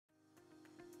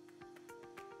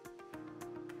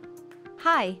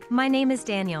Hi, my name is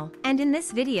Daniel, and in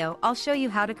this video I'll show you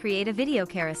how to create a video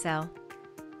carousel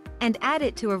and add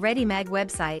it to a Readymag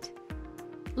website.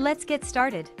 Let's get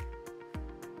started.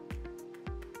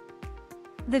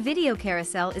 The video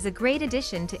carousel is a great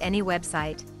addition to any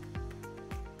website.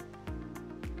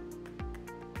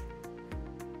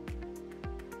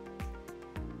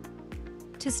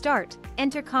 To start,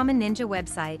 enter Common Ninja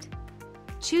website.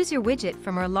 Choose your widget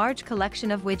from our large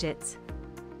collection of widgets.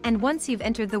 And once you've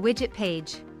entered the widget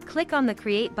page, click on the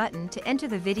Create button to enter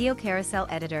the video carousel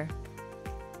editor.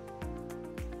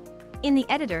 In the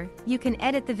editor, you can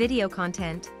edit the video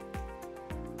content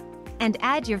and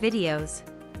add your videos.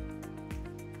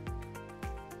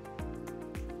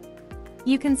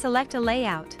 You can select a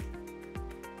layout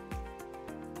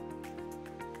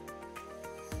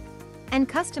and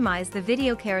customize the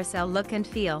video carousel look and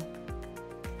feel,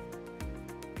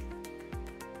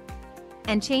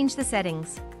 and change the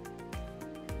settings.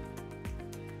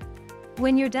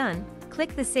 When you're done,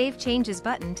 click the Save Changes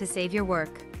button to save your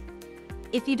work.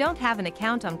 If you don't have an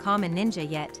account on Common Ninja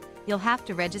yet, you'll have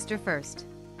to register first.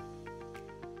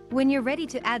 When you're ready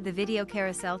to add the video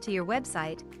carousel to your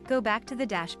website, go back to the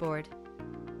dashboard.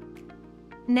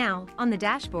 Now, on the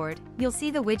dashboard, you'll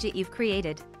see the widget you've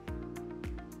created.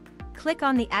 Click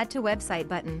on the Add to Website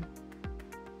button.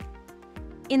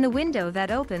 In the window that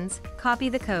opens, copy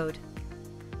the code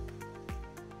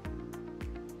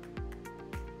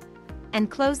and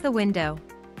close the window.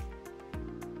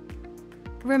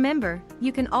 Remember,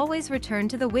 you can always return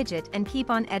to the widget and keep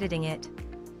on editing it.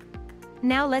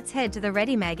 Now let's head to the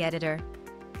Readymag editor.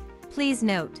 Please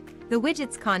note, the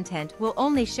widget's content will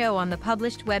only show on the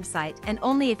published website and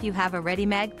only if you have a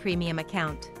Readymag premium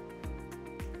account.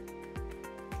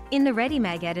 In the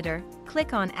Readymag editor,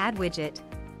 click on Add Widget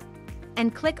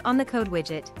and click on the Code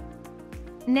widget.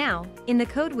 Now, in the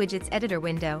Code widget's editor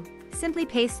window, simply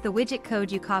paste the widget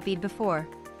code you copied before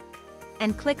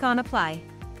and click on Apply.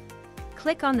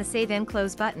 Click on the Save and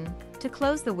Close button to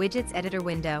close the widget's editor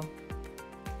window.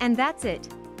 And that's it.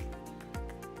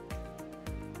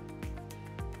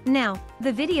 Now,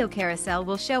 the video carousel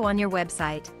will show on your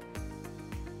website.